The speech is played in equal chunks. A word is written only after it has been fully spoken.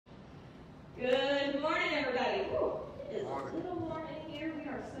little more in here. We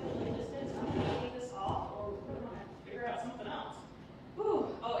are socially distanced. I'm going to take this off, or we're going to figure out something else.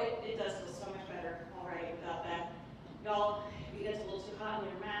 Whew. Oh, it does feel so much better already without that. Y'all, if it gets a little too hot in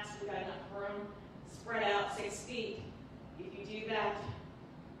your mask, we got enough room. Spread out 6 feet. If you do that,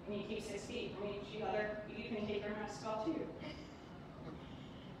 and you keep 6 feet from each other, you can take your mask off too.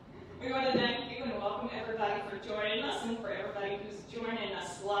 We want to thank you and welcome everybody for joining us and for everybody who's joining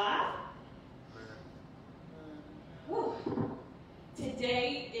us live. Whew.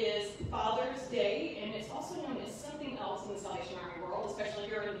 Today is Father's Day, and it's also known as something else in the Salvation Army world, especially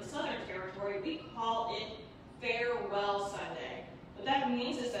here in the Southern Territory. We call it Farewell Sunday. What that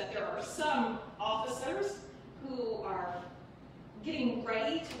means is that there are some officers who are getting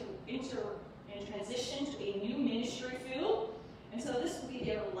ready to enter and transition to a new ministry field. And so this will be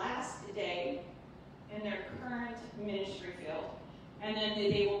their last day in their current ministry field. And then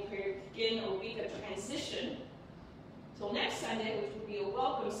they will begin a week of transition till next Sunday, which will be a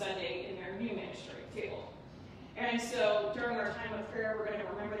welcome Sunday in their new ministry field. And so during our time of prayer, we're going to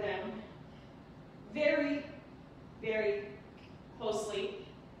remember them very, very closely,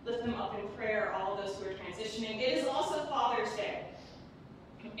 lift them up in prayer, all of those who are transitioning. It is also Father's Day.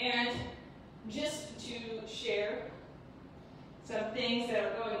 And just to share some things that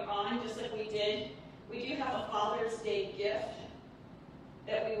are going on, just like we did, we do have a Father's Day gift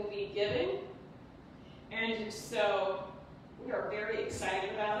that we will be giving. And so we are very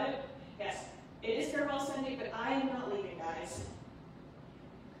excited about it. Yes, it is Farewell Sunday, but I am not leaving, guys.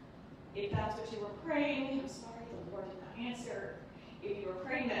 If that's what you were praying, I'm sorry, the Lord did not answer. If you were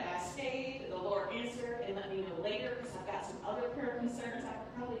praying that I stayed, the Lord answered, and let me know later, because I've got some other prayer concerns I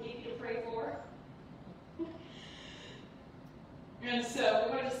could probably get you to pray for. And so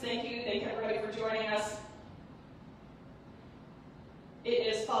we want to just thank you, thank everybody for joining us. It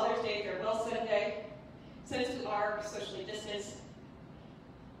is Father's Day, Farewell Sunday. Since we are socially distanced,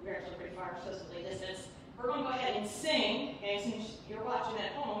 we're actually pretty far socially distanced, we're going to go ahead and sing, and since you're watching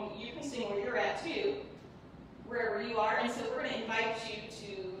at home, you can sing where you're at too, wherever you are, and so we're going to invite you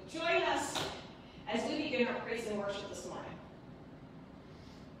to join us as we begin our praise and worship this morning.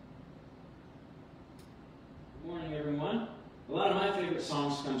 Good morning, everyone. A lot of my favorite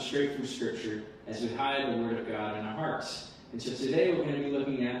songs come straight from Scripture as we hide the Word of God in our hearts. And so today we're going to be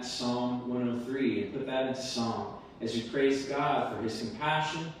looking at Psalm 103 and put that into song as we praise God for His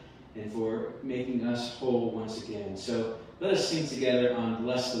compassion and for making us whole once again. So let us sing together on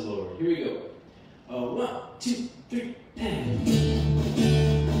Bless the Lord. Here we go. 1, 2, 3, and...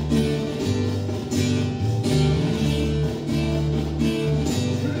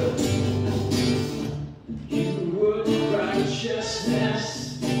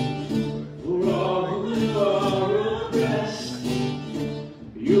 Righteousness for all who are oppressed.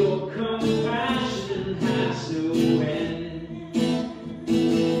 Your compassion has no end.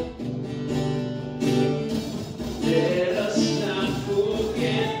 Let us not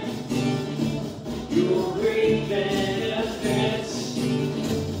forget your great benefits.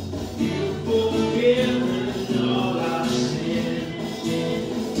 You've forgiven all our sins.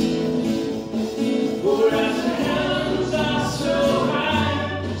 For as the heavens are so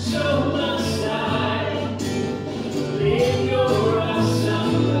high, so must I live your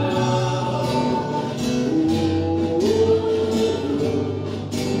awesome love.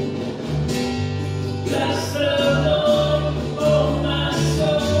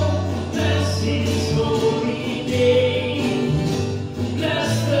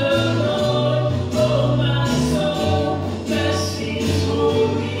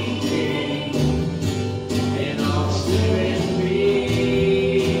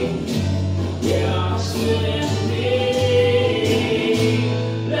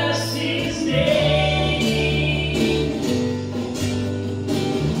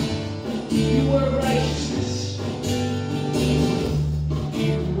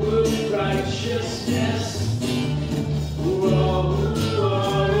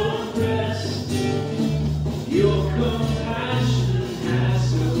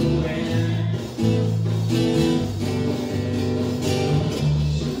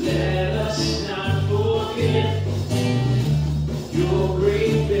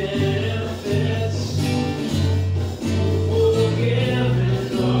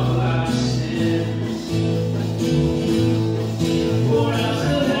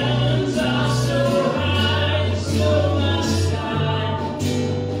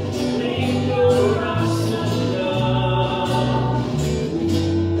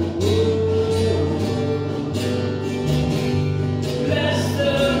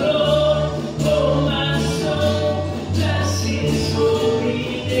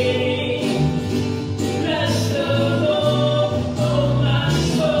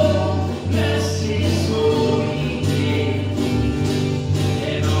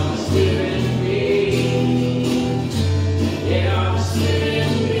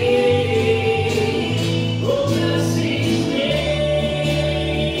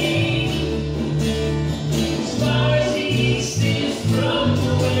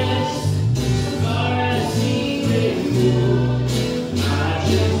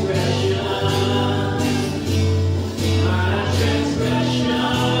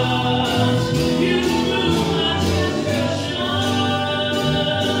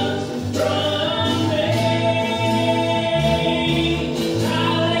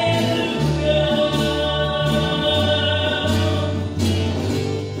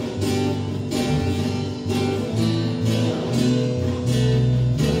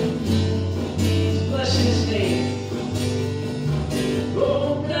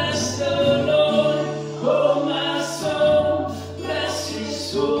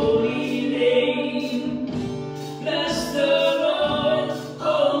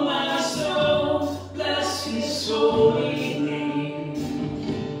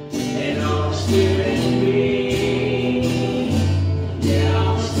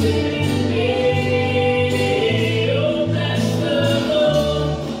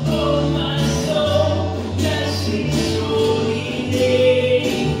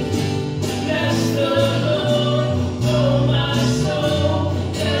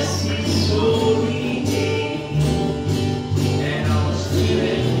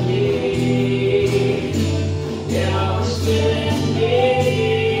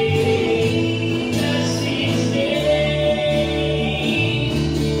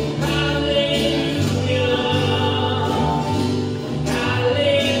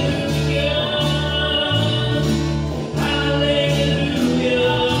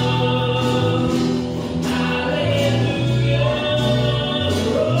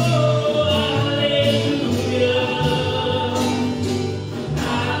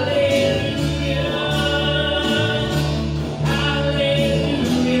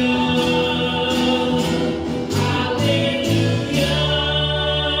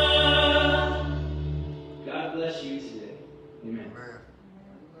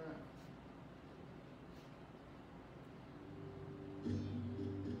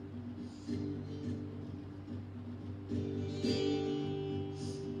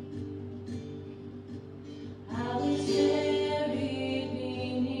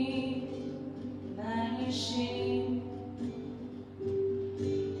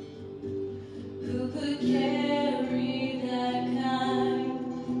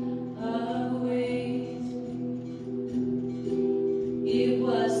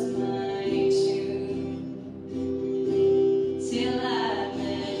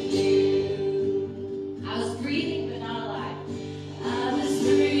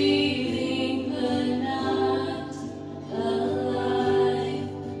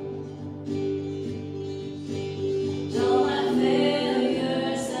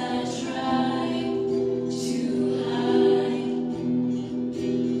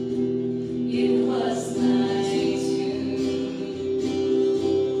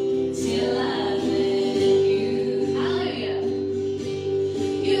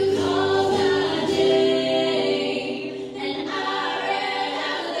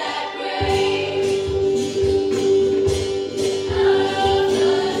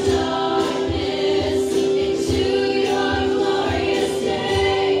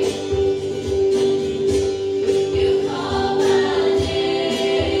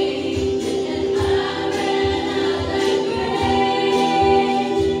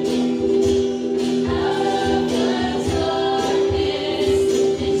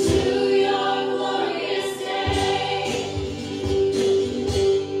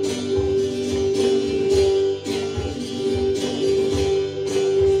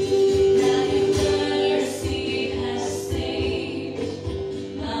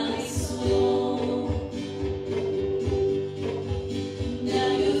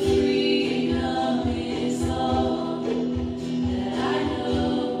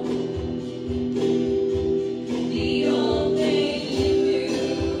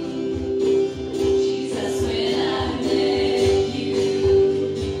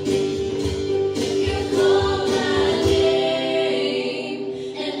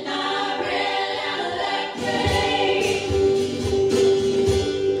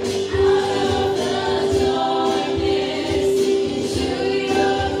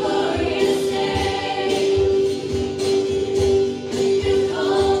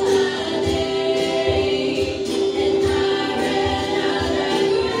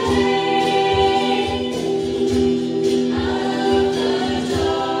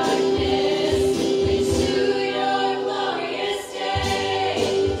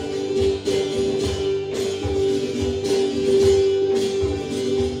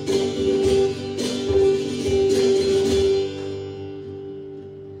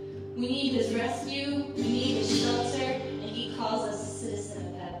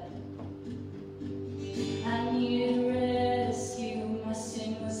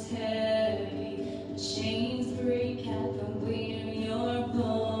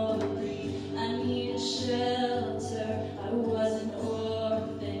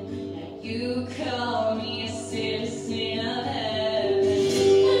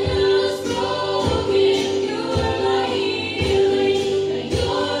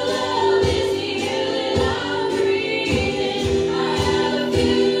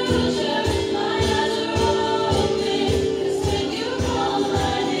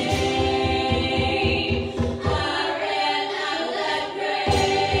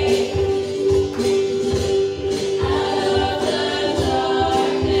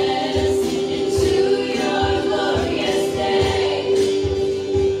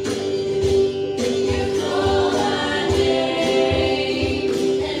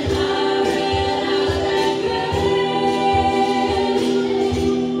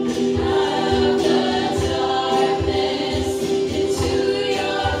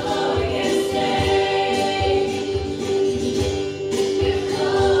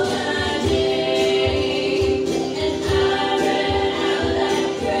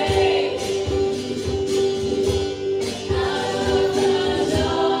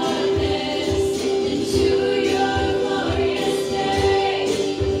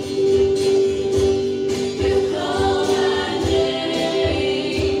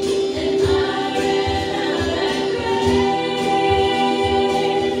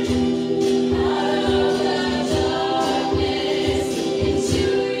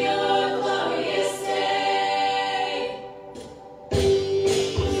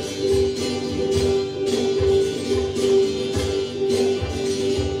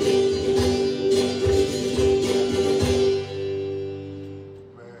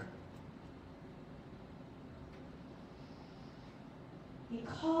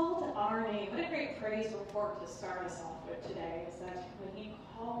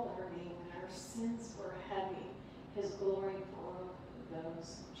 sins were heavy, his glory broke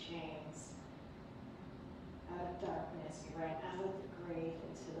those chains. Out of darkness, he ran out of the grave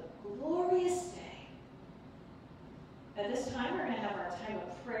into the glorious day. At this time, we're going to have our time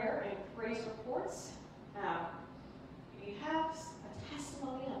of prayer and praise reports. If you have a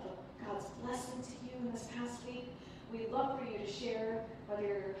testimony of God's blessing to you in this past week, we'd love for you to share, whether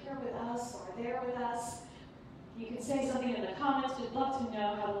you're here with us or there with us. You can say something in the comments. We'd love to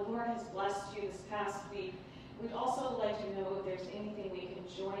know how the Lord has blessed you this past week. We'd also like to know if there's anything we can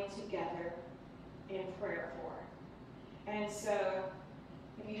join together in prayer for. And so,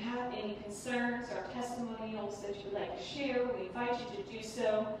 if you have any concerns or testimonials that you would like to share, we invite you to do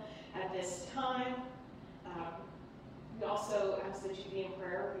so at this time. We also ask that you be in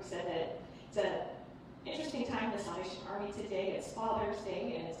prayer. We said that it's an interesting time in the Salvation Army today. It's Father's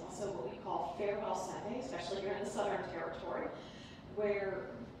Day, and it's also what we call Farewell Sunday, especially here in the Southern Territory,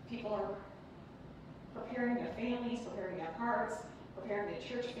 where people are preparing their families, preparing their hearts, preparing the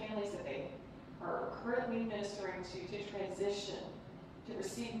church families that they are currently ministering to transition, to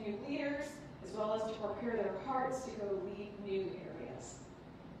receive new leaders, as well as to prepare their hearts to go lead new areas.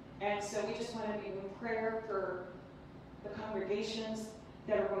 And so we just want to be in prayer for the congregations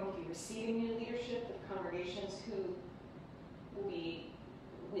that are going to be receiving new leadership, the congregations who will be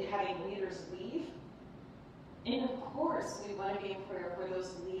having leaders leave. And of course, we want to be in prayer for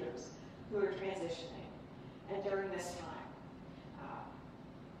those leaders who are transitioning. And during this time,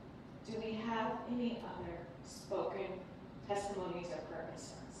 do we have any other spoken testimonies or prayer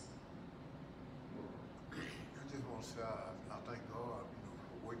concerns? I just want to say I thank God,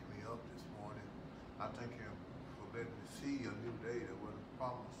 for waking me up this morning. I thank Him for letting me see a new day that wasn't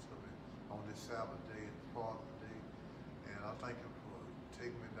promised to me on this Sabbath day and Father's Day. And I thank Him for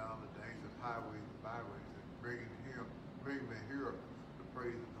taking me down the dangerous highways and byways and bringing me here to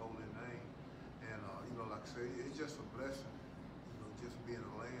praise His holy name. And like I say, it's just a blessing. Just being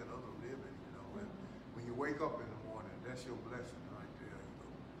a land of the living. And when you wake up in the morning, that's your blessing right there.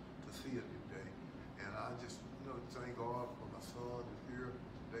 To see a new day. And I just thank God for my son is here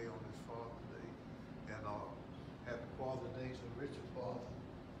today on this Father's Day. And happy Father's Day to Richard Father.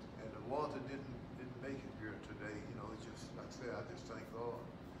 And the ones that didn't make it here today, it's just like I said, I just thank God.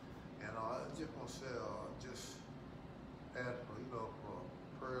 And I just want to say, just ask for for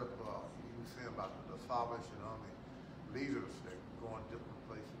prayer for you saying about the Salvation Army leaders that go in different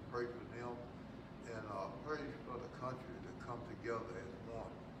places. Pray for them. And pray for the country to come together as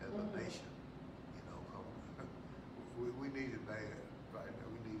one, as a nation. We need it bad right now.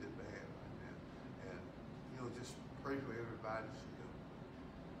 We need it bad right now. And, just pray for everybody.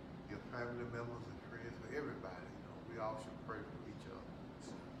 Your family members and friends, for everybody. We all should pray for each other.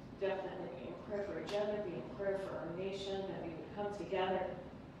 Definitely be in prayer for each other, be in prayer for our nation, that we would come together.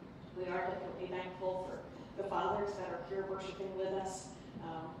 We are definitely thankful for the fathers that are here worshiping with us.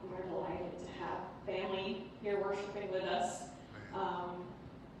 We are delighted to have family here worshiping with us.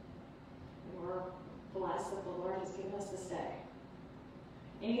 We're blessed that the Lord has given us this day.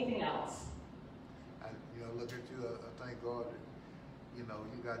 Anything else? Look at you. I thank God that you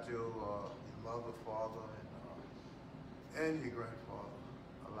got your mother, father, and your grandfather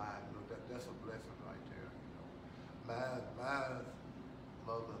alive. That's a blessing right there. My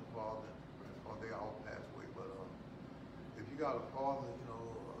mother and father, grandfather, they all passed away. But if you got a father,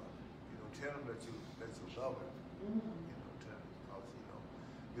 tell him that you love him. Tell him because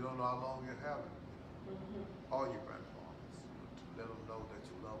you don't know how long you have him. All your grandfathers, to let them know that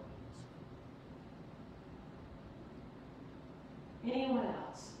you love them. Anyone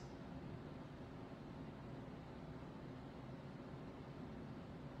else?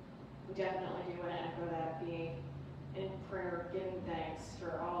 We definitely do want to echo that, being in prayer, giving thanks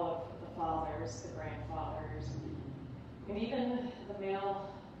for all of the fathers, the grandfathers, and even the male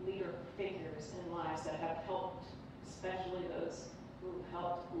leader figures in lives that have helped, especially those who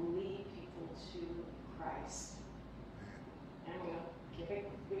helped lead people to Christ. And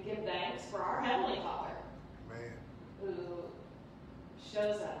we give thanks for our Heavenly Father, who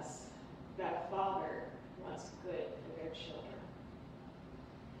shows us that a father wants good for their children.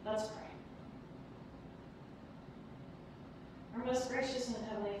 Let's pray. Our most gracious and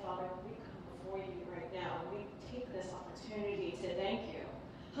Heavenly Father, we come before you right now. We take this opportunity to thank you.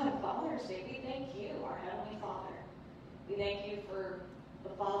 On Father's Day, we thank you, our Heavenly Father. We thank you for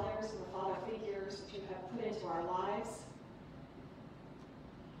the fathers and the father figures that you have put into our lives.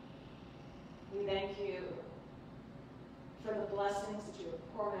 We thank you for the blessings that you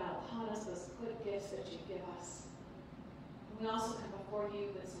have poured out upon us, those good gifts that you give us. We also come before you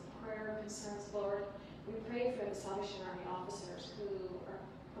with some prayer concerns, Lord. We pray for the Salvation Army officers who are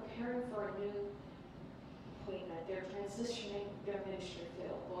preparing for a new appointment. They're transitioning their ministry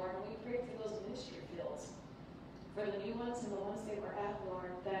field, Lord, and we pray for those ministry fields, for the new ones and the ones they were at,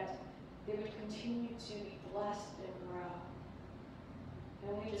 Lord, that they would continue to be blessed and grow.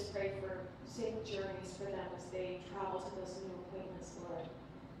 And we just pray for safe journeys for them as they travel to those new appointments, Lord.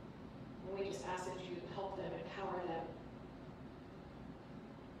 And we just ask that you help them, empower them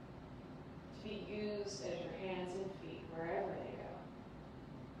to be used as your hands and feet wherever they go.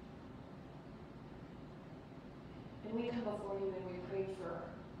 And we come before you and we pray for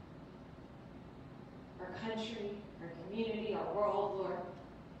our country, our community, our world, Lord.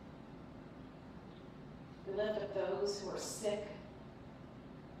 We lift up those who are sick,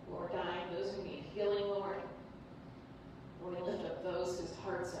 who are dying, those who need healing, Lord. We lift up those whose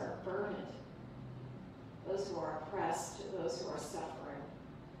hearts are burdened, those who are oppressed, those who are suffering.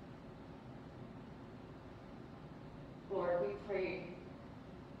 Lord, we pray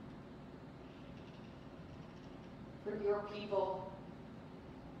for your people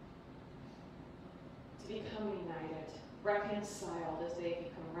to become united, reconciled as they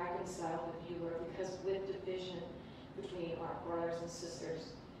become reconciled with you, Lord, because with division between our brothers and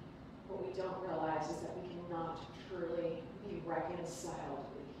sisters, what we don't realize is that we cannot truly be reconciled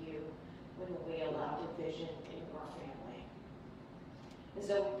with you when we allow division in your family. And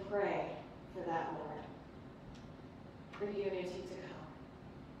so we pray for that, Lord, for unity to come.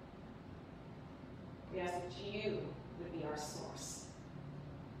 We ask that you would be our source.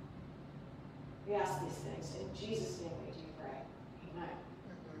 We ask these things in Jesus' name we do pray. Amen.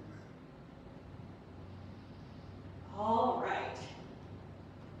 All right.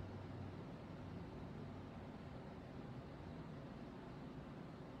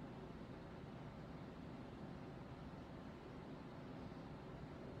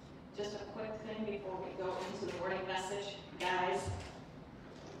 Just a quick thing before we go into the morning message. Guys,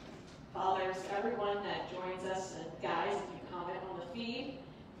 fathers, everyone that joins us, and guys, if you comment on the feed,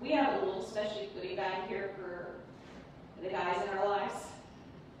 we have a little special goodie bag here for the guys in our lives.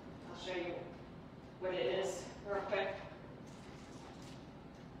 I'll show you what it is real quick.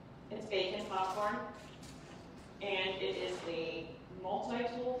 It's bacon popcorn, and it is a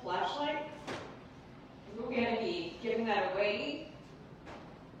multi-tool flashlight. We're going to be giving that away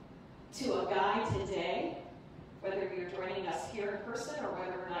to a guy today, whether you're joining us here in person or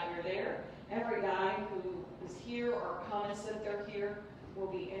whether or not you're there. Every guy who is here or comments that they're here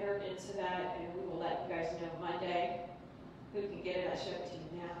will be entered into that, and we will let you guys know Monday who can get it. I showed it to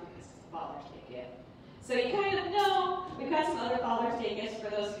you now because it's a Father's Day gift. So you kind of know we've got some other Father's Day gifts for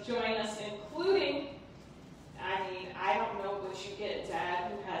those who join us, including, I don't know what you get,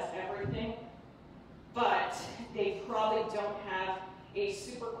 Dad, who has everything, but they probably don't have a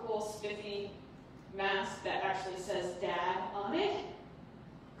super cool spiffy mask that actually says Dad on it.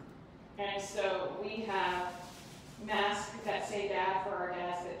 And so we have masks that say Dad for our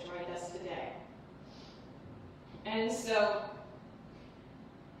dads that joined us today. And so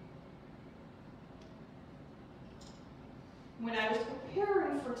when I was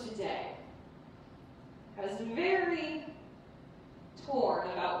preparing for today, I was very torn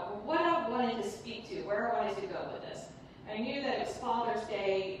about what I wanted to speak to, where I wanted to go with this. I knew that it's Father's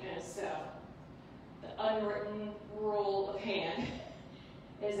Day, and so the unwritten rule of hand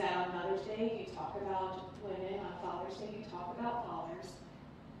is that on Mother's Day you talk about women, on Father's Day you talk about fathers.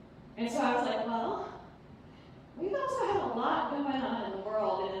 And so I was like, well, we've also had a lot going on in the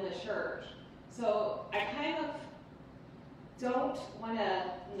world and in the church. So I kind of don't want to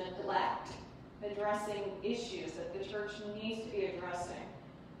neglect addressing issues that the church needs to be addressing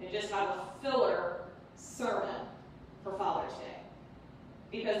and just have a filler sermon for Father's Day.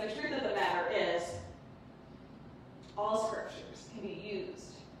 Because the truth of the matter is, all scriptures can be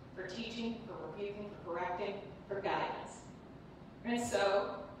used for teaching, for rebuking, for correcting, for guidance. And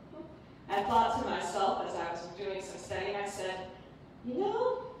so, I thought to myself as I was doing some studying, I said, you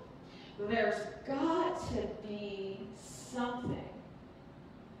know, there's got to be something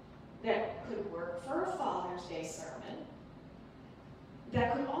that could work for a Father's Day sermon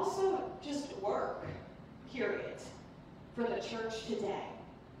that could also just work, period, for the church today.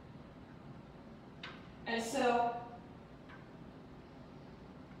 And so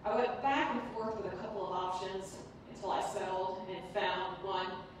I went back and forth with a couple of options until I settled and found one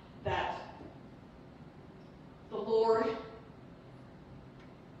that the Lord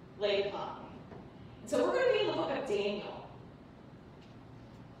laid upon me. And so we're going to be in the book of Daniel.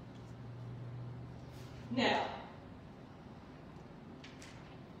 Now,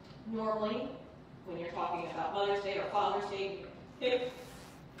 normally, when you're talking about Mother's Day or Father's Day, you pick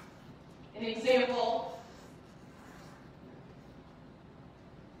an example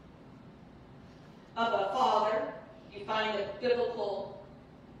biblical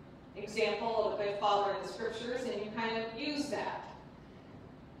example of a good father in the scriptures, and you kind of use that.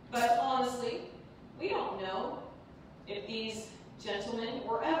 But honestly, we don't know if these gentlemen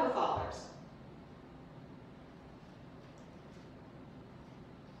were ever fathers.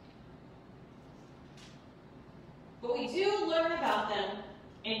 But we do learn about them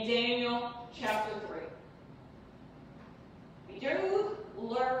in Daniel chapter 3. We do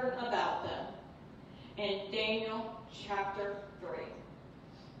learn about them in Daniel chapter 3.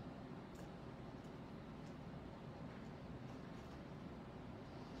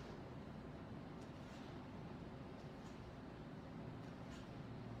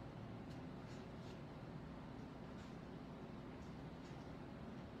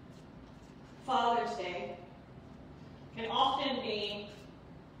 Father's Day can often be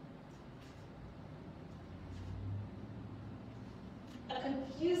a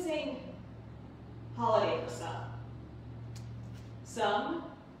confusing holiday for some. Some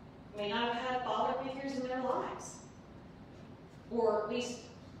may not have had father figures in their lives, or at least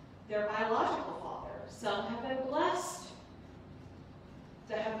their biological father. Some have been blessed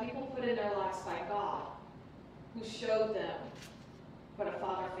to have people put in their lives by God who showed them what a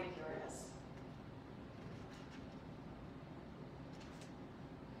father figure is.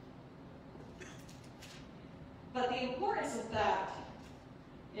 But the importance of that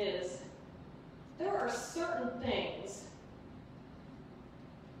is there are certain things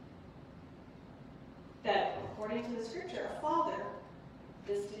that, according to the scripture, a father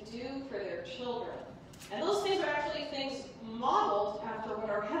is to do for their children. And those things are actually things modeled after what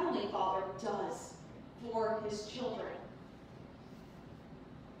our Heavenly Father does for his children.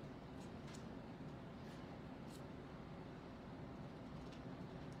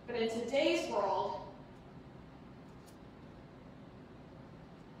 But in today's world,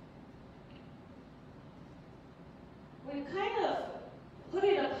 we've kind of put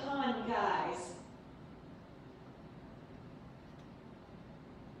it upon guys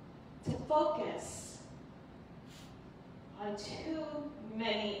to focus on too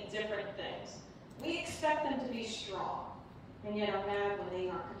many different things. We expect them to be strong, and yet are mad when they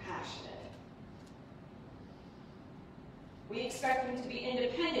aren't compassionate. We expect them to be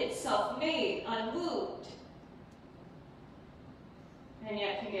independent, self-made, unmoved, and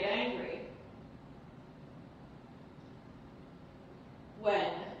yet can get angry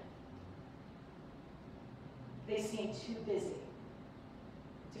when they seem too busy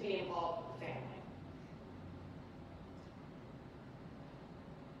to be involved with the family.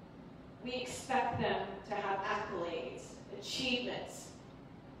 We expect them to have accolades, achievements,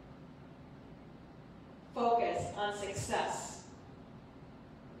 focus on success,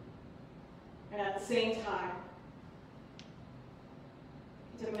 and at the same time,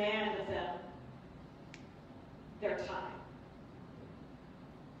 demand of them their time.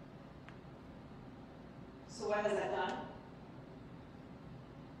 So what has that done?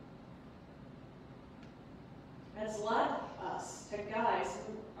 It's led us to guys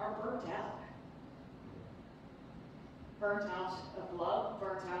who are burnt out. Burnt out of love,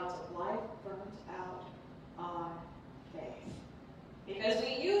 burnt out of life, burnt out on faith. Because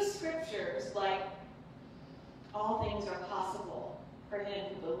we use scriptures like, all things are possible for him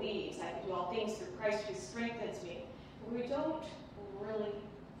who believes. I can do all things through Christ who strengthens me. But we don't really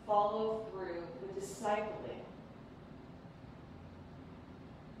follow through with discipling.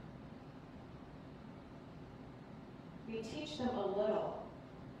 We teach them a little,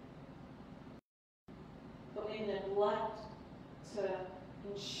 but we neglect to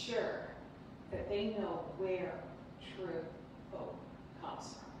ensure that they know where true hope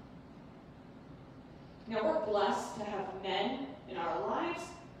comes from. Now, we're blessed to have men in our lives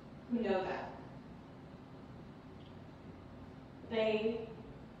who know that. They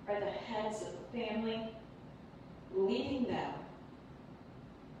are the heads of the family, leading them,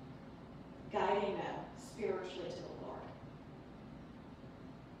 guiding them spiritually to the Lord.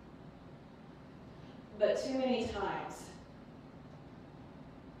 But too many times,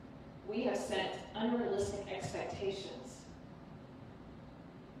 we have set unrealistic expectations,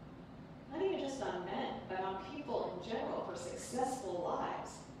 not even just on men, but on people in general for successful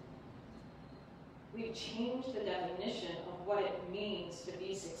lives. We've changed the definition of what it means to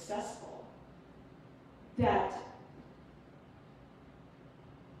be successful. That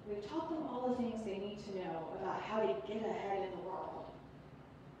we've taught them all the things they need to know about how to get ahead in the world.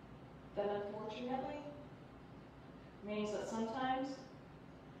 That unfortunately means that sometimes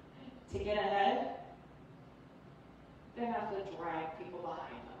to get ahead, they have to drag people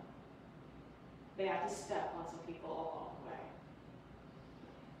behind them. They have to step on some people along the way.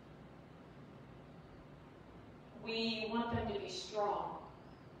 We want them to be strong.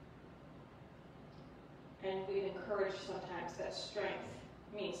 And we've encouraged sometimes that strength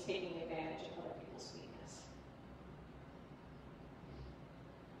means taking advantage of other people's weakness.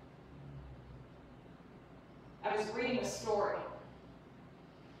 I was reading a story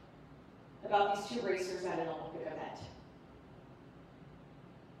about these two racers at an Olympic event.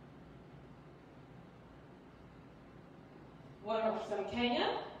 One was from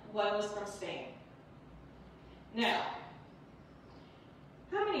Kenya, one was from Spain. Now,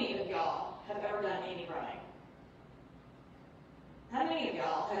 how many of y'all have ever done any running? How many of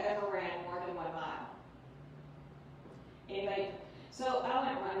y'all have ever ran more than 1 mile? Anybody? So I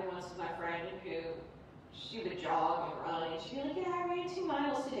went running once with my friend who, she would jog and run, and she'd be like, yeah, I ran 2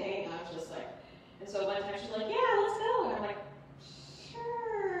 miles today, and I was just like, and so one time she's like, yeah, let's go, and I'm like,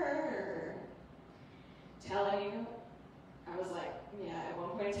 sure. Telling you, I was like, yeah, at one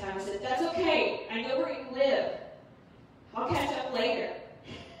point in time I said, that's okay, I know where you live. I'll catch up later.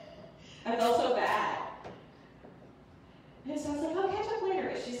 I felt so bad. And so I was like, I'll catch up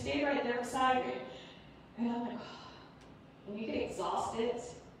later. She stayed right there beside me. And I'm like, oh. And you get exhausted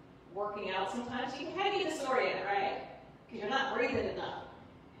working out sometimes. You can kind of get disoriented, right? Because you're not breathing enough.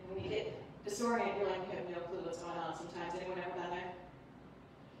 And when you get disoriented, you're like, you have no clue what's going on sometimes. Anyone ever done that?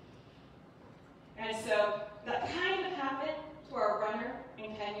 And so that kind of happened to our runner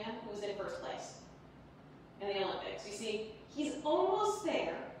in Kenya who was in first place in the Olympics. You see, he's almost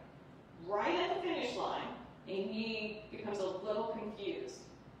there, right at the finish line, and he becomes a little confused.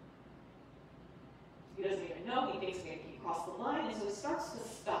 He doesn't even know. He thinks maybe he crossed the line, and so he starts to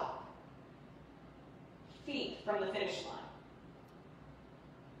stop feet from the finish line.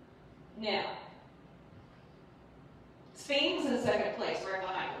 Now, Spain was in second place, right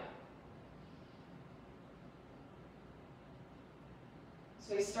behind him.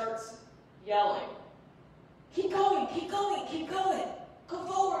 So he starts yelling, keep going, keep going, keep going. Go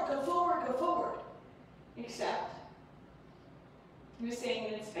forward, go forward, go forward. Except he was saying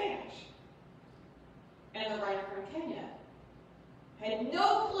it in Spanish. And the writer from Kenya had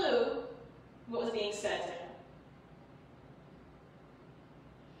no clue what was being said to him.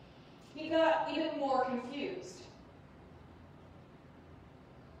 He got even more confused.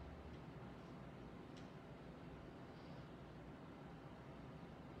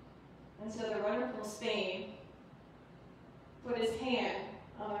 And so the runner from Spain put his hand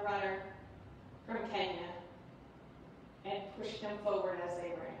on the runner from Kenya and pushed him forward as they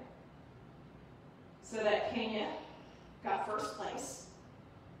ran. So that Kenya got first place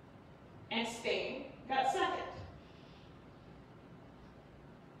and Spain got second.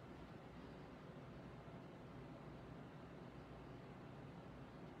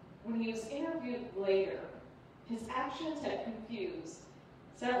 When he was interviewed later, his actions had confused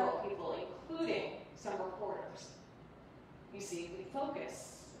several people, including some reporters. You see, we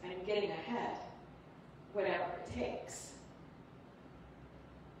focus on getting ahead, whatever it takes.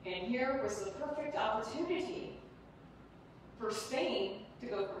 And here was the perfect opportunity for Spain to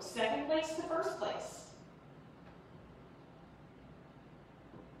go from second place to first place.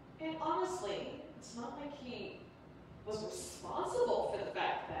 And honestly, it's not like he was responsible for the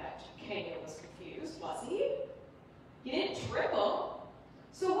fact that Kenya was confused, was he? He didn't trip him.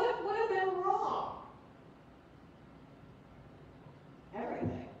 So what would have been wrong?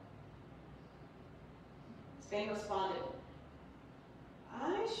 Everything. Spain responded,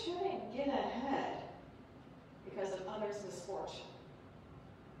 I shouldn't get ahead because of others' misfortune.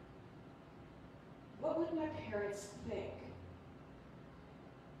 What would my parents think?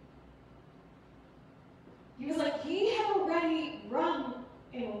 He was like, he had already run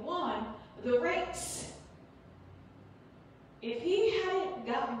and won the race. If he hadn't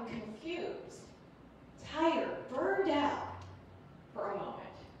gotten confused, tired, burned out for a moment,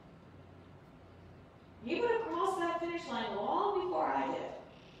 he would have crossed that finish line long before I did.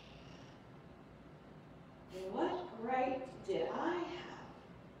 And what right did I have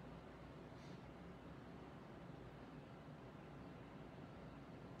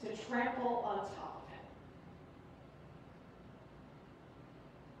to trample on top of him?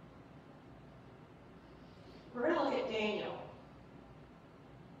 We're going to look at Daniel.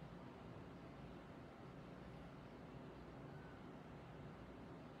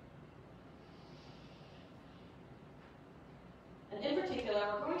 And in particular,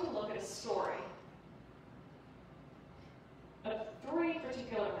 we're going to look at a story of 3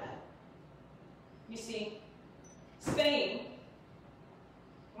 particular men. You see, Spain,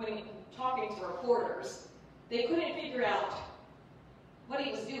 when talking to reporters, they couldn't figure out what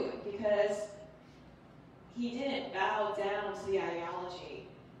he was doing because he didn't bow down to the ideology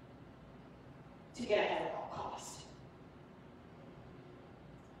to get ahead at all cost.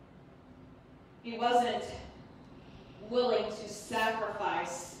 He wasn't willing to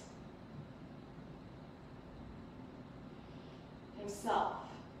sacrifice himself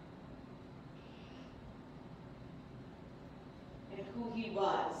and who he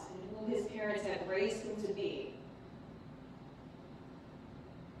was and who his parents had raised him to be.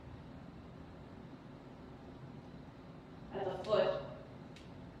 At the foot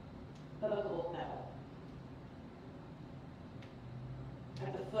of a gold medal.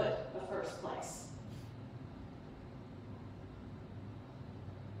 At the foot of first place.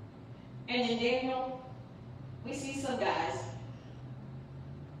 And in Daniel, we see some guys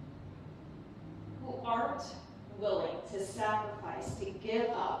who aren't willing to sacrifice, to give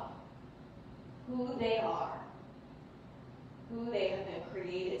up who they are, who they have been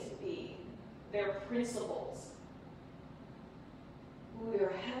created to be, their principles, who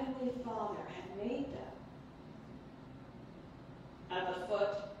your Heavenly Father had made them, at the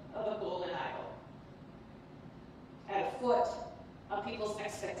foot of a golden idol, at the foot of people's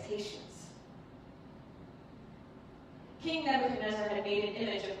expectations. King Nebuchadnezzar had made an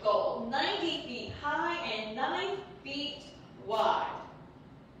image of gold, 90 feet high and 9 feet wide.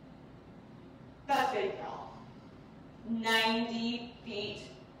 That's big, y'all. 90 feet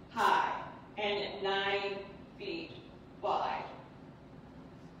high and 9 feet wide.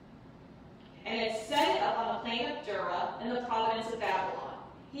 And it set it up on the plain of Dura in the province of Babylon.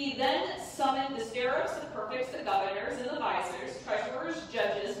 He then summoned the seraphs, the prefects, the governors, and the viziers, treasurers,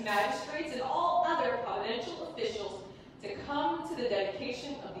 judges, magistrates, and all other providential officials to come to the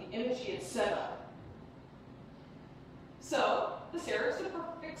dedication of the image he had set up. So, the seraphs, the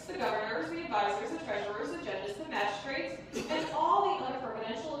prefects, the governors, the advisors, the treasurers, the judges, the magistrates, and all the other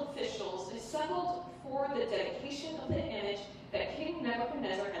providential officials assembled for the dedication of the image that King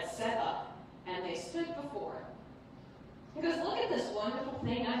Nebuchadnezzar had set up, and they stood before it. Because look at this wonderful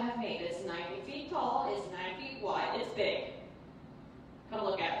thing I have made. It's 90 feet tall, it's 9 feet wide, it's big. Come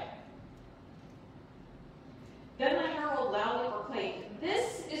look at it. Then the herald loudly proclaimed,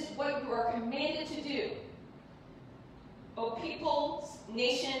 "This is what you are commanded to do, O peoples,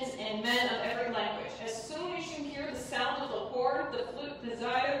 nations, and men of every language. As soon as you hear the sound of the horn, the flute, the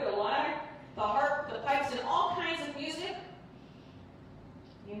zither, the lyre, the harp, the pipes, and all kinds of music,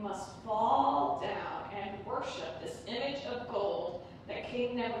 you must fall down and worship this image of gold that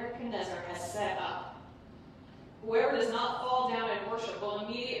King Nebuchadnezzar has set up. Whoever does not fall down and worship will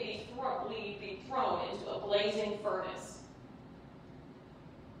immediately be thrown into a blazing furnace."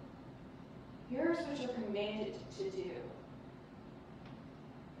 Here's what you're commanded to do.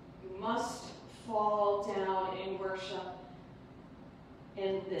 You must fall down and worship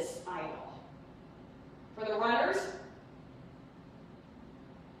in this idol. For the runners,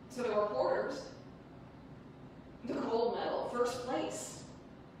 so the reporters, the gold medal, first place,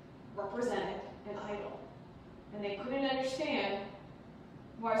 represented an idol. And they couldn't understand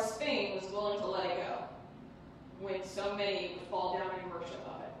why Spain was willing to let it go when so many would fall down in worship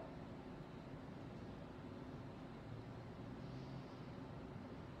of it.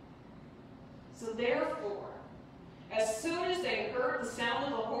 So therefore, as soon as they heard the sound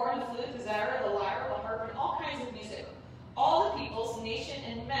of the horn, the flute, the zither, the lyre, the harp, and all kinds of music, all the peoples, nation,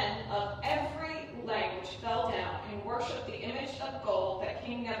 and men of every language fell down and worshipped the image of gold that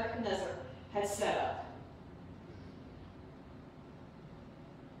King Nebuchadnezzar had set up.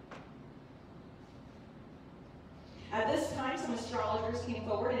 At this time, some astrologers came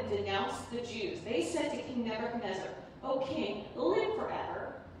forward and denounced the Jews. They said to King Nebuchadnezzar, "O king, live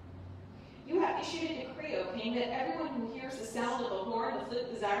forever. You have issued a decree, O king, that everyone who hears the sound of the horn, the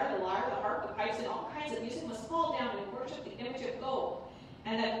flute, the zither, the lyre, the harp, the pipes, and all kinds of music must fall down and worship the image of gold,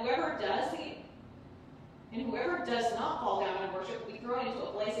 and that whoever does not fall down and worship will be thrown into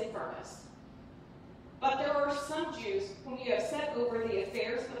a blazing furnace. But there are some Jews whom you have set over the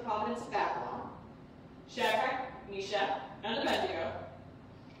affairs of the province of Babylon, Shadrach, Meshach, and Abednego,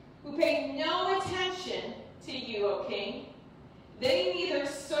 who pay no attention to you, O king. They neither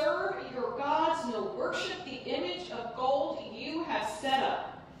serve your gods nor worship the image of gold you have set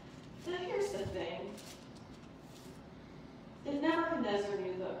up." Now here's the thing. Did Nebuchadnezzar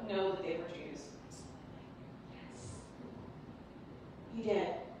know that they were Jews? Yes. He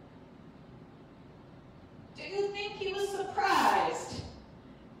did. Do you think he was surprised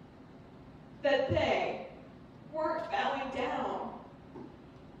that they weren't bowing down?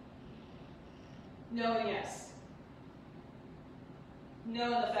 No and yes. No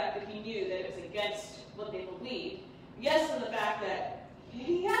in the fact that he knew that it was against what they believed. Yes in the fact that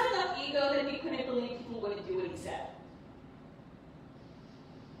he had enough ego that he couldn't believe people wouldn't do what he said.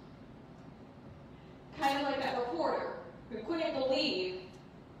 reporter who couldn't believe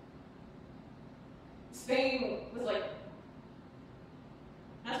Spain was like,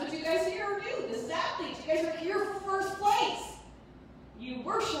 that's what you guys here do. This is athletes. You guys are here for first place. You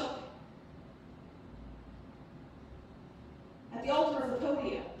worship at the altar of the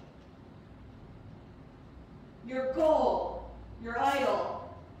podium. Your goal, your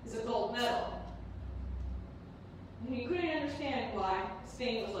idol, is a gold medal. And he couldn't understand why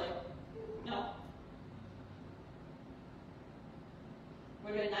Spain was like, no.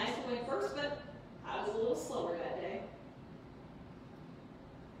 Would have been nice to win first, but I was a little slower that day.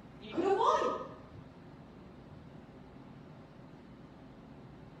 You could have won.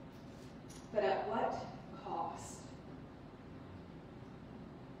 But at what cost?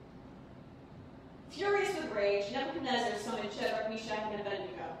 Furious with rage, Nebuchadnezzar summoned Shadrach, Meshach, and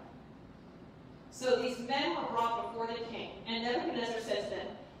Abednego. So these men were brought before the king, and Nebuchadnezzar said to them,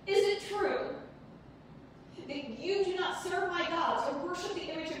 "Is it true that you do not serve my gods or worship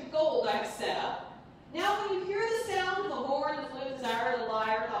the image of gold I have set up? Now when you hear the sound of the horn, the flute, the lyre, the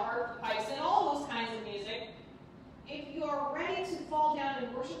lyre, the harp, the pipes, and all those kinds of music, if you are ready to fall down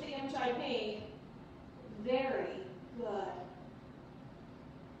and worship the image I made, very good.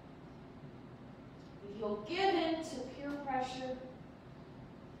 If you'll give in to peer pressure,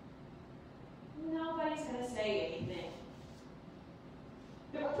 nobody's going to say anything."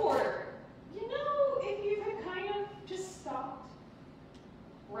 The reporter, if you had kind of just stopped,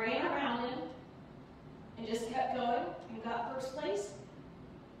 ran around him, and just kept going and got first place,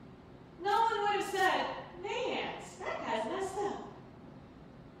 no one would have said, "Man, that guy's messed up."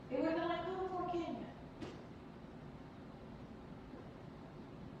 It would have been like, "Oh, poor Kenya."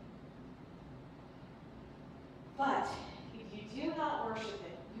 But if you do not worship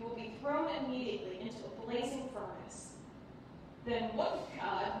it, you will be thrown immediately into a blazing furnace. Then what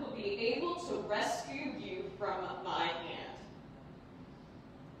God will be able to rescue you from my hand?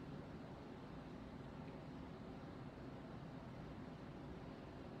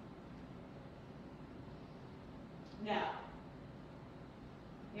 Now,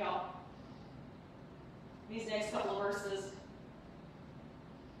 y'all, these next couple of verses,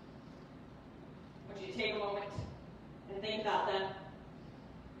 I want you to take a moment and think about them.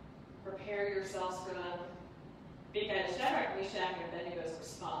 Prepare yourselves for them. Because Shadrach, Meshach, and Abednego's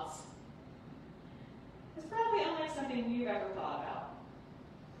response is probably unlike something you've ever thought about.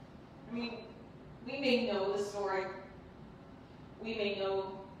 I mean, we may know the story. We may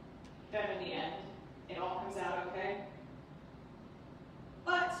know that in the end, it all comes out okay.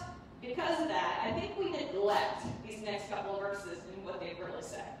 But because of that, I think we neglect these next couple of verses and what they really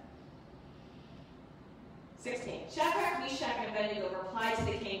say. 16. Shadrach, Meshach, and Abednego replied to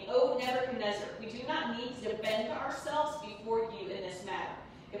the king, "O Nebuchadnezzar, we do not need to defend ourselves before you in this matter.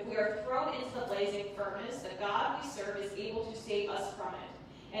 If we are thrown into the blazing furnace, the God we serve is able to save us from it,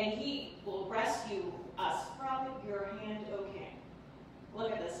 and he will rescue us from your hand, O king."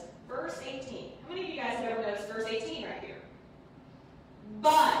 Look at this. Verse 18. How many of you guys have ever noticed verse 18 right here?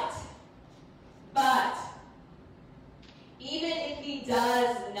 But, even if he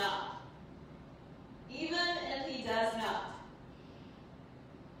does not,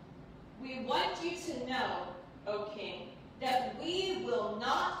 we want you to know, O king, that we will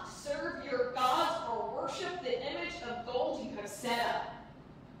not serve your gods or worship the image of gold you have set up.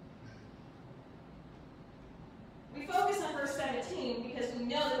 We focus on verse 17 because we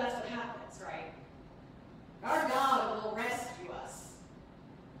know that that's what happens, right? Our God will rescue us.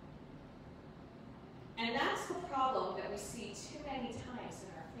 And that's the problem that we see too many times in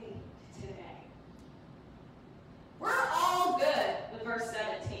our faith today. We're all good with verse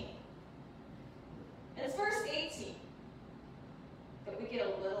 17. It's verse 18 that we get a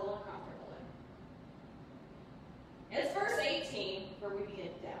little uncomfortable in. It's verse 18 where we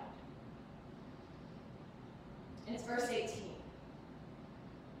begin to doubt. It's verse 18.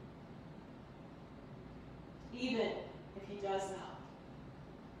 Even if he does not,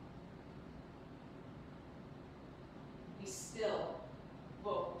 we still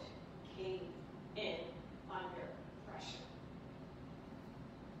won't cave in under pressure.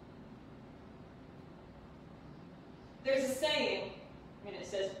 There's a saying, it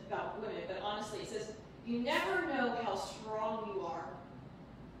says about women, but honestly it says, you never know how strong you are,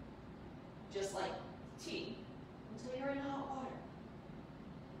 just like tea, until you're in hot water.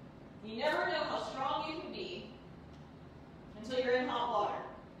 You never know how strong you can be until you're in hot water,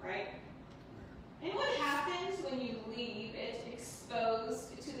 right? And what happens when you leave it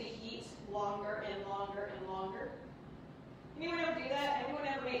exposed to the heat longer and longer and longer? Anyone ever do that? Anyone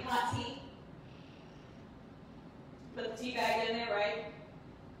ever make hot tea? Put the tea bag in there, right?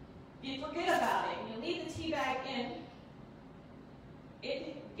 You forget about it, and you lead the tea bag in,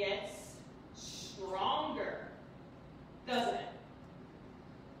 it gets stronger, doesn't it?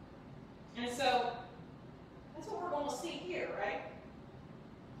 And so, that's what we're going to see here, right?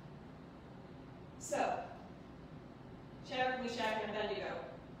 So, Shadrach, Meshach, and Abednego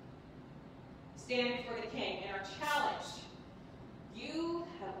stand before the king and are challenged. You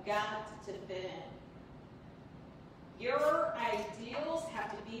have got to fit in. Your ideals have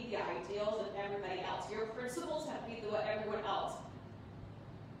to be the ideals of everybody else. Your principles have to be what everyone else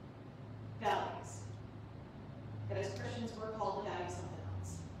values. But as Christians, we're called to value something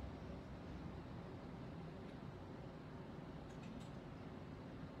else.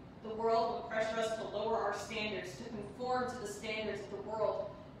 The world will pressure us to lower our standards, to conform to the standards of the world,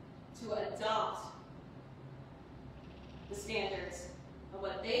 to adopt the standards of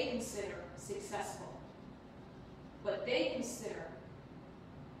what they consider successful, what they consider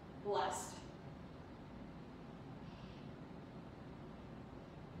blessed.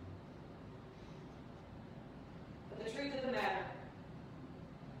 But the truth of the matter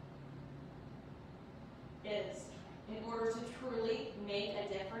is, in order to truly make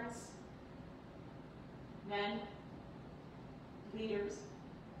a difference, men, leaders,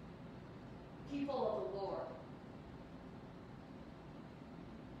 people of the Lord,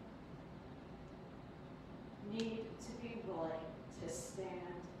 need to be willing to stand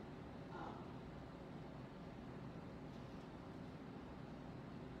up.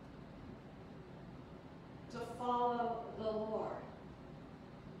 To follow the Lord.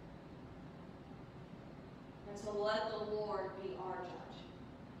 And to let the Lord be our judge.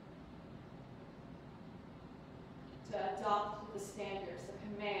 To adopt the standards,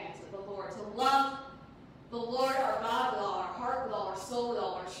 the commands of the Lord. To love the Lord our God with all our heart, with all our soul, with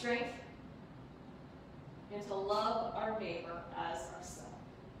all our strength. And to love our neighbor as ourselves.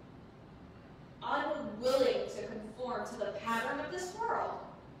 Unwilling to conform to the pattern of this world,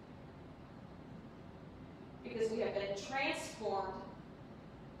 because we have been transformed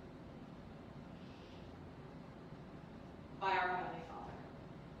by our Heavenly Father.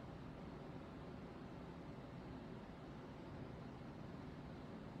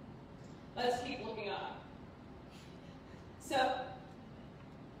 Let's keep looking on. So,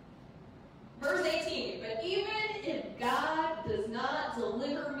 verse 18, but even if God does not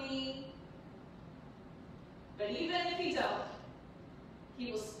deliver me, but even if he don't,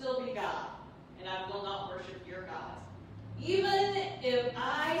 he will still be God, and I will not worship your gods. Even if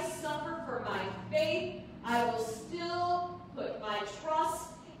I suffer for my faith, I will still put my trust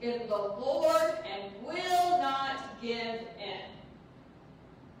in the Lord and will not give in.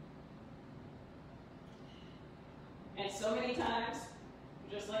 And so many times,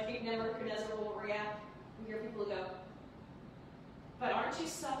 just like Nebuchadnezzar will react, we hear people go, but aren't you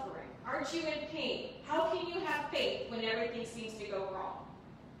suffering? Aren't you in pain? How can you have faith when everything seems to go wrong?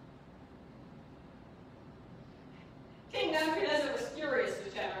 King Nebuchadnezzar was furious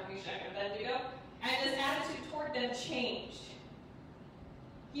with Shadrach, Meshach, and Abednego, and his attitude toward them changed.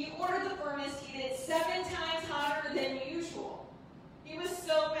 He ordered the furnace heated 7 times hotter than usual. He was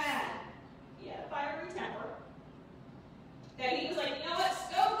so mad. He had a fiery temper that he was like, you know what,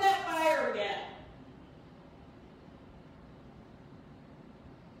 stoke that fire again.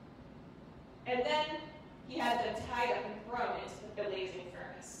 And then he had them tied up and thrown into the blazing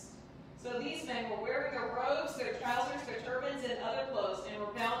furnace. So these men were wearing their robes, their trousers, their turbans, and other clothes, and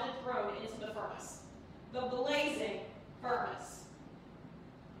were bound and thrown into the furnace. The blazing furnace.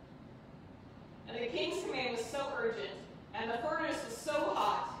 And the king's command was so urgent, and the furnace was so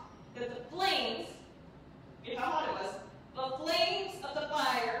hot, that the flames, you know how hot it was, the flames of the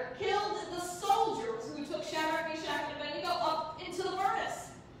fire killed the soldiers who took Shadrach, Meshach, and Abednego up into the furnace.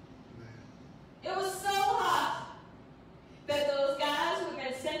 It was so hot that those guys who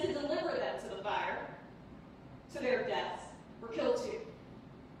had been sent to deliver them to the fire, to their deaths, were killed too.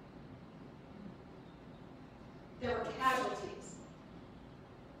 There were casualties.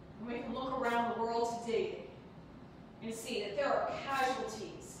 And we can look around the world today and see that there are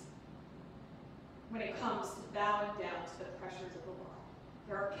casualties when it comes to bowing down to the pressures of the world.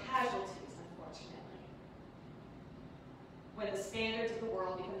 There are casualties, unfortunately, when the standards of the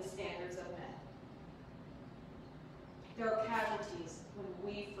world become the standards of men. There are casualties when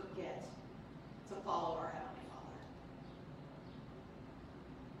we forget to follow our Heavenly Father.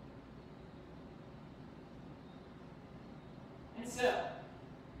 And so,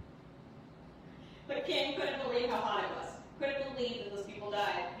 the king couldn't believe how hot it was. Couldn't believe that those people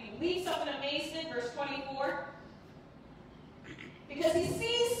died. He leaps up in amazement, verse 24, because he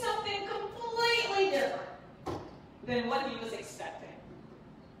sees something completely different than what he was expecting.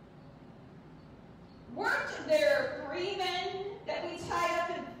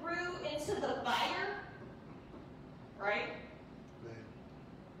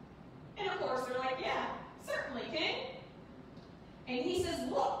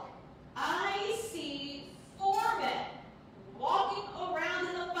 look, I see 4 men walking around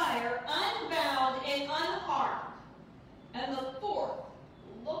in the fire, unbound and unharmed. And the 4th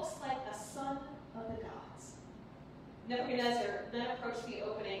looks like a son of the gods. Nebuchadnezzar then approached the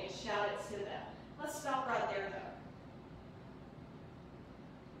opening and shouted to them. Let's stop right there, though.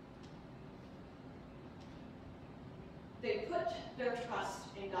 They put their trust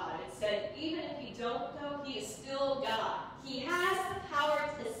in God and said, even if he don't know, he is still God. He has the power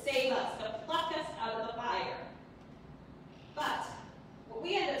to save us, to pluck us out of the fire. But what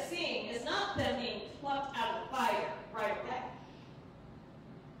we end up seeing is not them being plucked out of the fire right away.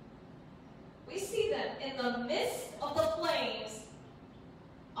 We see them in the midst of the flames,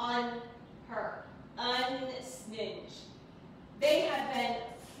 unhurt, unsinged. They had been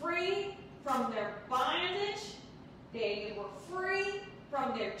free from their bondage. They were free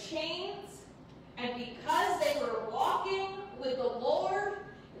from their chains, and because they were walking with the Lord,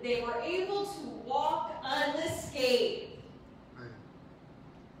 they were able to walk unscathed.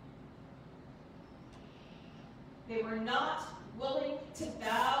 They were not willing to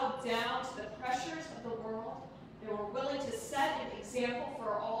bow down to the pressures of the world. They were willing to set an example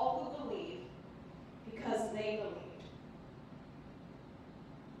for all who believe, because they believed.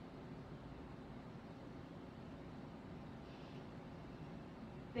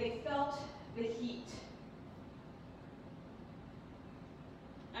 They felt the heat.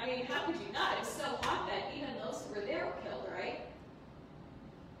 I mean, how could you not? It was so hot that even those who were there were killed, right?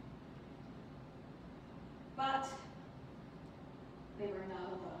 But they were not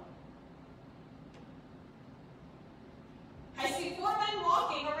alone. I see 4 men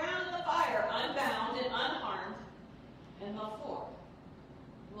walking around in the fire, unbound and unharmed, and the 4th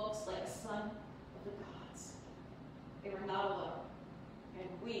looks like a son of the gods. They were not alone. And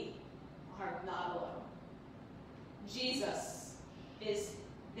we are not alone. Jesus is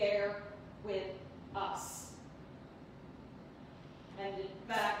there with us. And in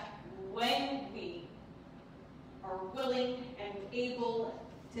fact, when we are willing and able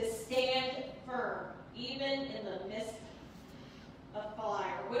to stand firm, even in the midst of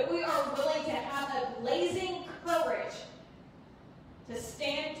fire, when we are willing to have a blazing courage to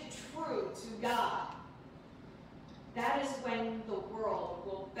stand true to God, that is when the world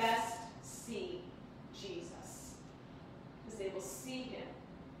will best see Jesus. Because they will see him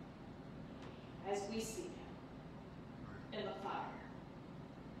as we see him in the fire.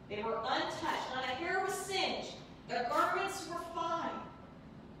 They were untouched. Not a hair was singed. Their garments were fine.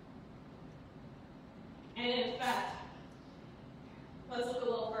 And in fact, let's look a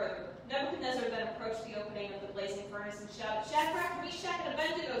little further. Nebuchadnezzar then approached the opening of the blazing furnace and shouted, Shadrach, Meshach, and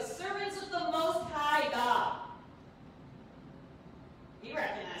Abednego, servants of the Most High God. You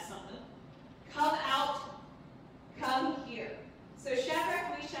recognize something. Come out, come here. So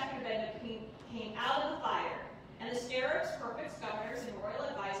Shadrach, Meshach, and Abednego came out of the fire, and the scarabs, prefects, governors, and royal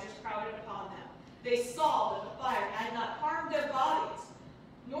advisors crowded upon them. They saw that the fire had not harmed their bodies,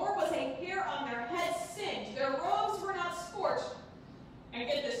 nor was a hair on their heads singed. Their robes were not scorched. And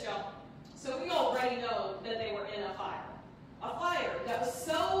get this, y'all. So we already know that they were in a fire. A fire that was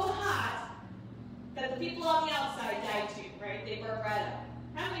so hot that the people on the outside died too, right? They burned right up.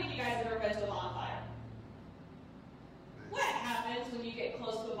 How many of you guys have ever been to a bonfire? What happens when you get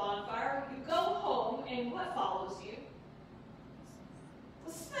close to a bonfire? You go home, and what follows you?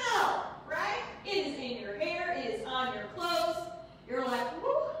 The smell, right? It is in your hair, it is on your clothes. You're like,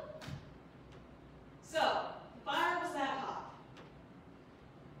 whoo. So, the fire was that hot.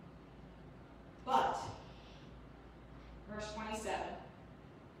 But, verse 27,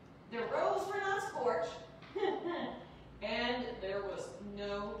 their robes were not scorched, and there was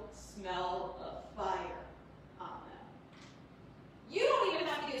no smell of fire on them. You don't even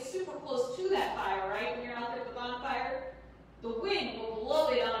have to get super close to that fire, right? When you're out there at the bonfire, the wind will blow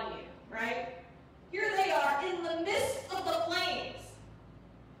it on you, right? Here they are in the midst of the flames.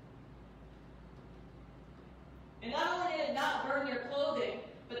 And not only did it not burn their clothing,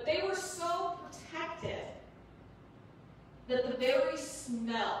 but they were so protected that the very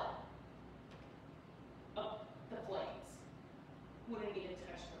smell of the flames wouldn't even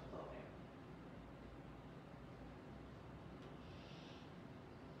touch their clothing.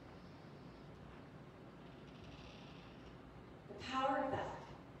 The power of that.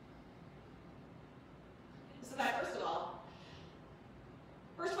 So that, first of all,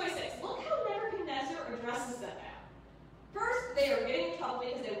 verse 26, look how Nebuchadnezzar addresses them now. First, they are getting in trouble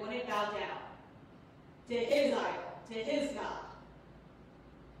because they wouldn't bow down to his idol, to his God.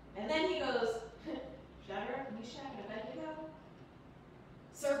 And then he goes, Shadrach, Meshach, and Abednego,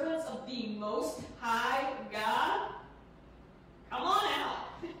 servants of the Most High God, come on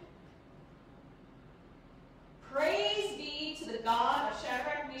out.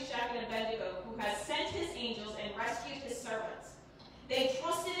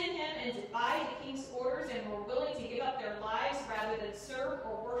 serve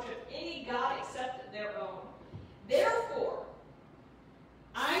or worship any god except their own. Therefore,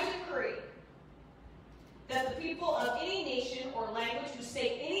 I decree that the people of any nation or language who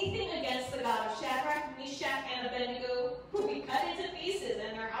say anything against the God of Shadrach, Meshach, and Abednego will be cut into pieces,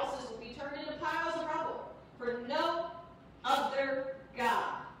 and their houses will be turned into piles of rubble. For no other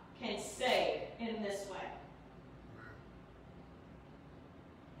God can save in this way.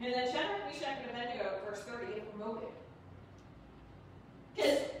 And then Shadrach, Meshach, and Abednego, verse 30, get promoted.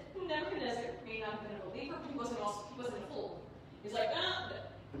 Because Nebuchadnezzar may not have been a believer, but he wasn't a fool. He's like,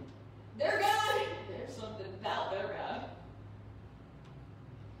 their God, there's something about their God.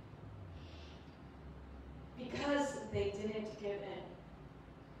 Because they didn't give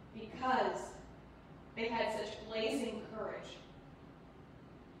in. Because they had such blazing courage.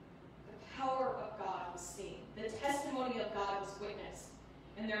 The power of God was seen. The testimony of God was witnessed.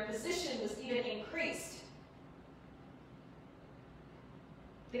 And their position was even increased.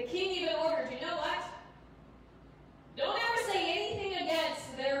 The king even ordered, you know what? Don't ever say anything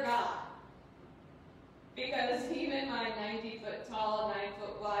against their God. Because even my 90-foot tall,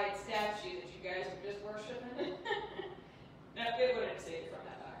 9-foot wide statue that you guys are just worshiping, it wouldn't have saved from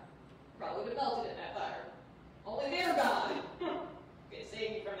that fire. Probably would have melted in that fire. Only their God could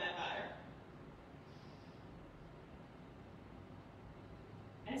save you from that fire.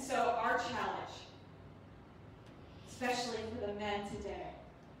 And so our challenge, especially for the men today,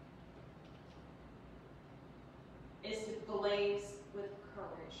 is to blaze with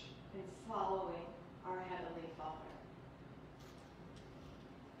courage in following our Heavenly Father.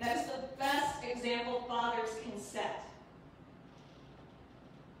 That is the best example fathers can set,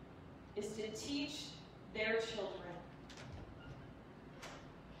 is to teach their children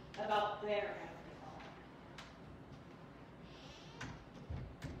about their Heavenly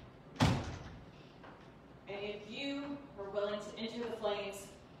Father. And if you are willing to enter the flames,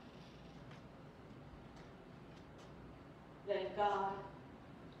 then God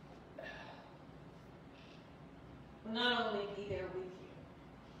will not only be there with you,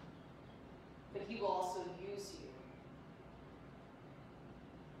 but He will also use you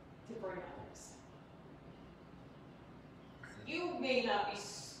to bring others. You may not be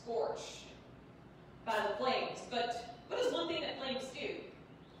scorched by the flames, but what is one thing that flames do?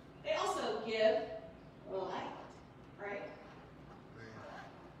 They also give light, right?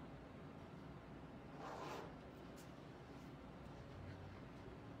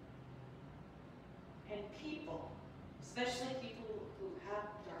 And people, especially people who have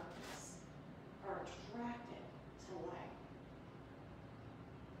darkness, are attracted to light.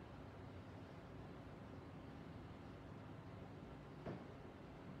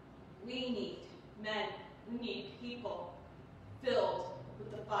 We need men, we need people filled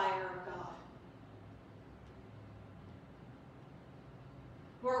with the fire of God,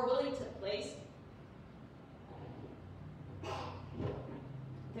 who are willing to place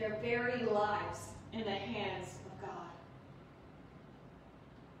their very lives in the hands of God.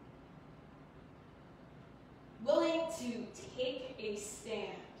 Willing to take a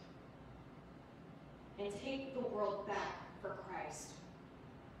stand and take the world back for Christ.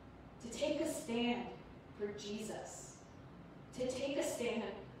 To take a stand for Jesus. To take a stand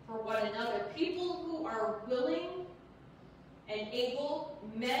for one another. People who are willing and able,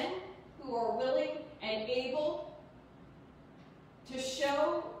 men who are willing and able to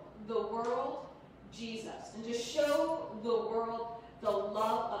show the world Jesus, and to show the world the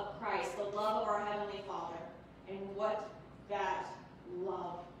love of Christ, the love of our Heavenly Father, and what that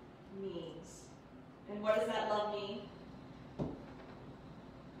love means. And what does that love mean?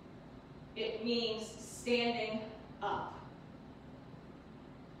 It means standing up.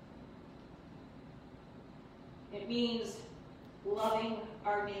 It means loving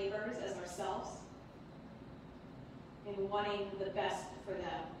our neighbors as ourselves and wanting the best for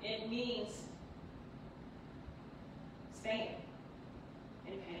them. It means Spain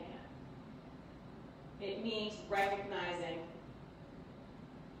and Kenya. It means recognizing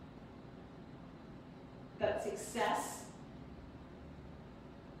that success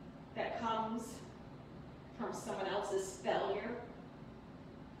that comes from someone else's failure,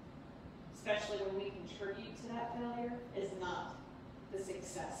 especially when we contribute to that failure, is not the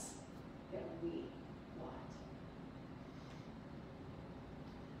success that we want.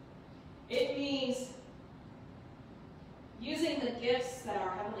 It means using the gifts that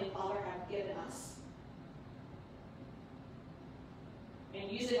our Heavenly Father has given us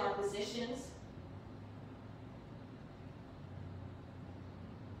and using our positions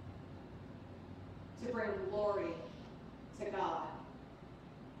to bring glory to God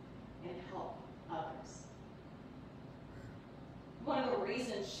and help others. One of the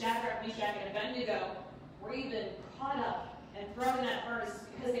reason Shadrach, Meshach, and Abednego were even caught up and thrown in that furnace is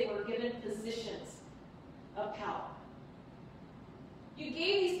because they were given positions of power. You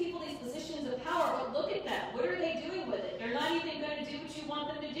gave these people these positions of power, but look at them. What are they doing with it? They're not even going to do what you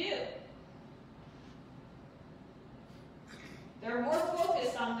want them to do. They're more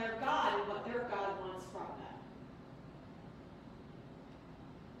focused on their God and what their God wants from them.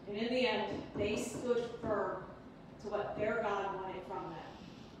 And in the end, they stood firm to what their God wanted from them.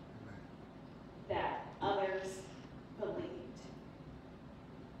 That others believed.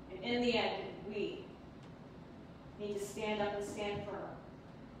 And in the end, we need to stand up and stand firm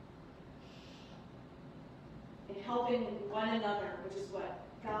in helping one another, which is what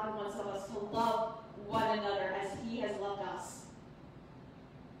God wants of us, to love one another as He has loved us.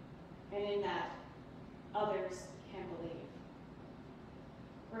 And in that, others can believe.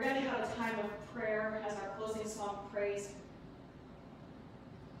 We're going to have a time of prayer as our closing song of praise.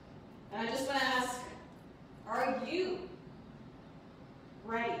 And I just want to ask, are you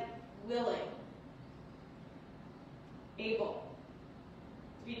ready, willing, able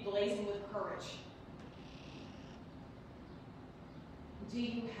to be blazing with courage? Do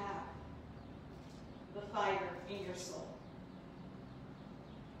you have the fire in your soul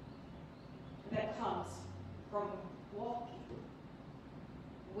that comes from walking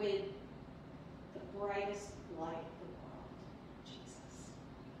with the brightest light of the world, Jesus?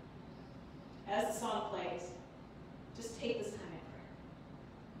 As the song plays, just take this time in prayer.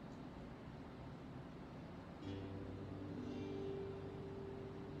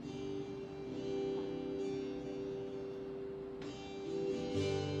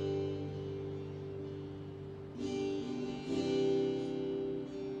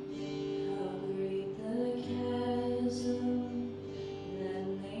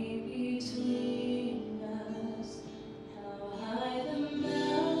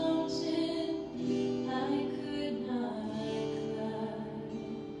 I could not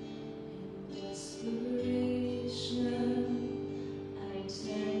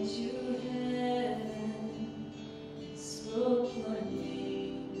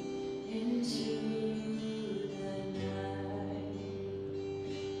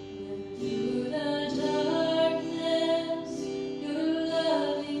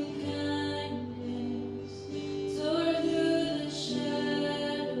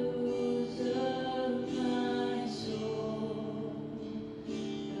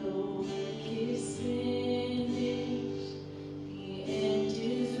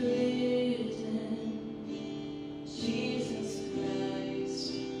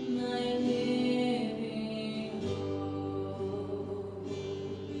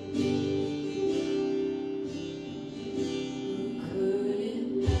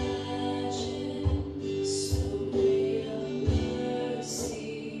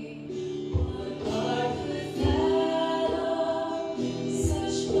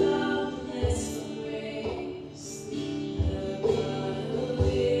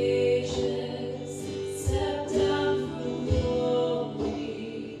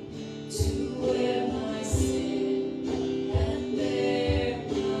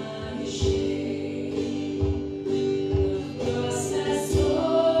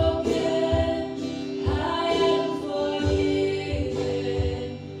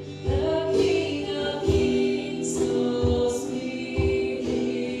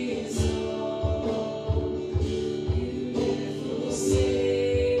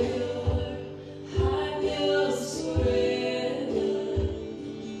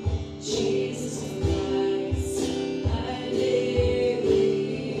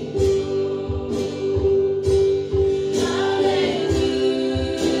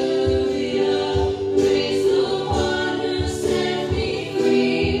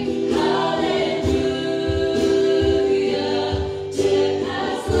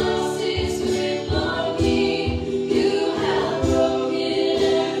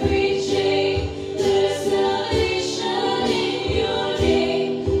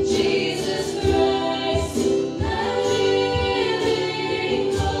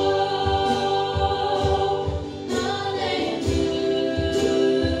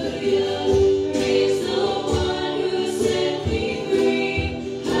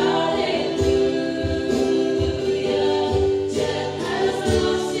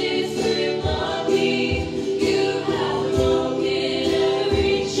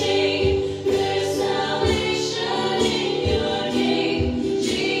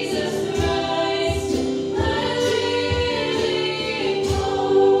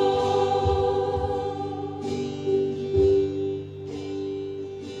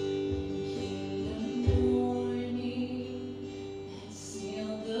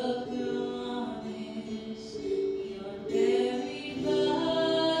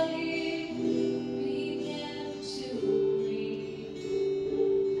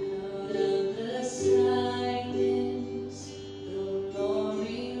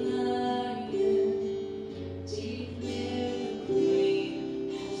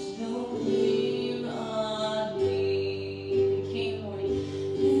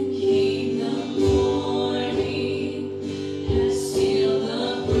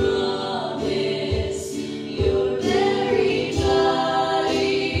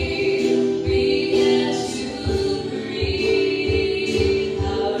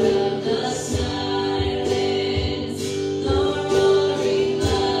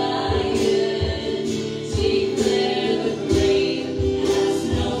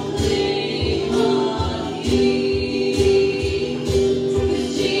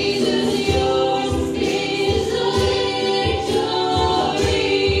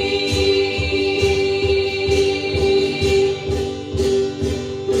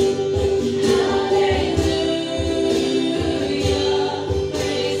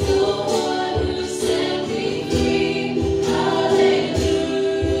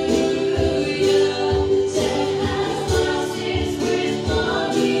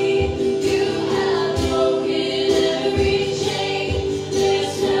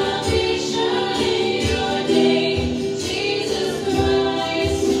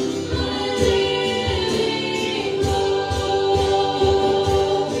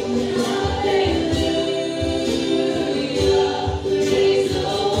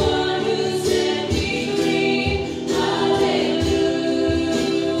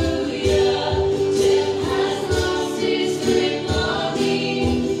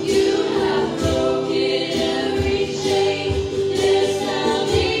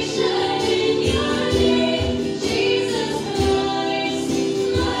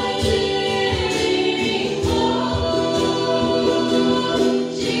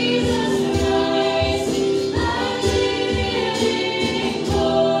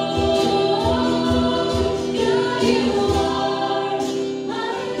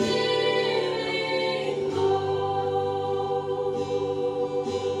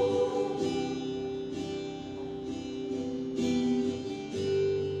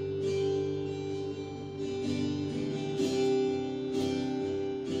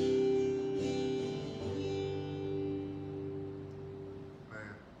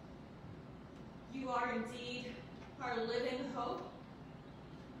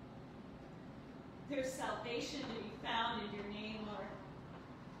salvation to be found in your name, Lord.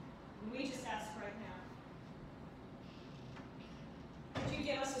 And we just ask right now, would you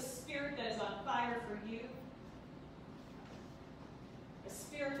give us a spirit that is on fire for you? A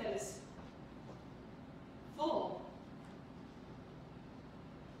spirit that is full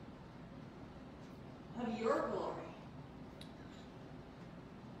of your glory.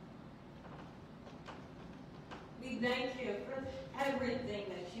 We thank you for everything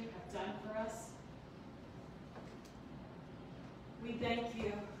that you have done for us. We thank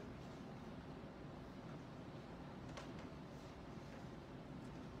you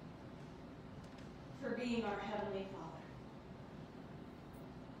for being our Heavenly Father.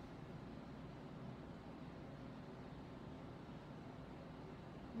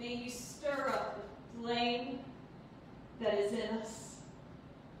 May you stir up the flame that is in us.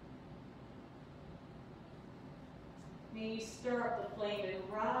 May you stir up the flame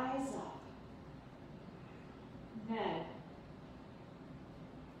and rise up men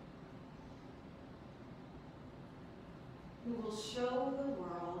who will show the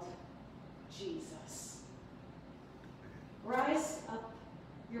world Jesus. Rise up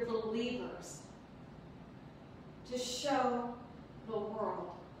your believers to show the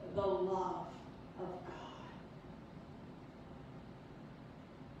world the love of God.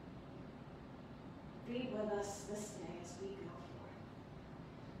 Be with us this day as we go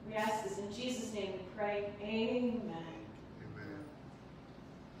forth. We ask this in Jesus' name we pray. Amen. Amen.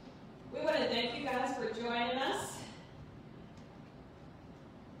 We want to thank you guys for joining us.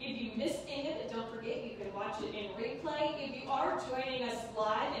 If you missed any of it, don't forget you can watch it in replay. If you are joining us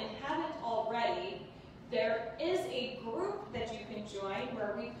live and haven't already, there is a group that you can join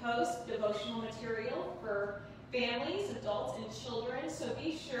where we post devotional material for families, adults, and children. So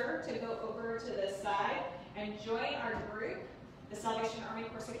be sure to go over to the side and join our group, the Salvation Army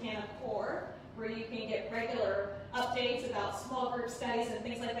Corsicana Corps, where you can get regular updates about small group studies and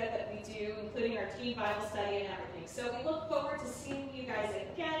things like that that we do, including our teen Bible study and everything. So we look forward to seeing you guys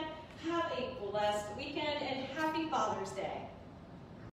again. Have a blessed weekend and happy Father's Day.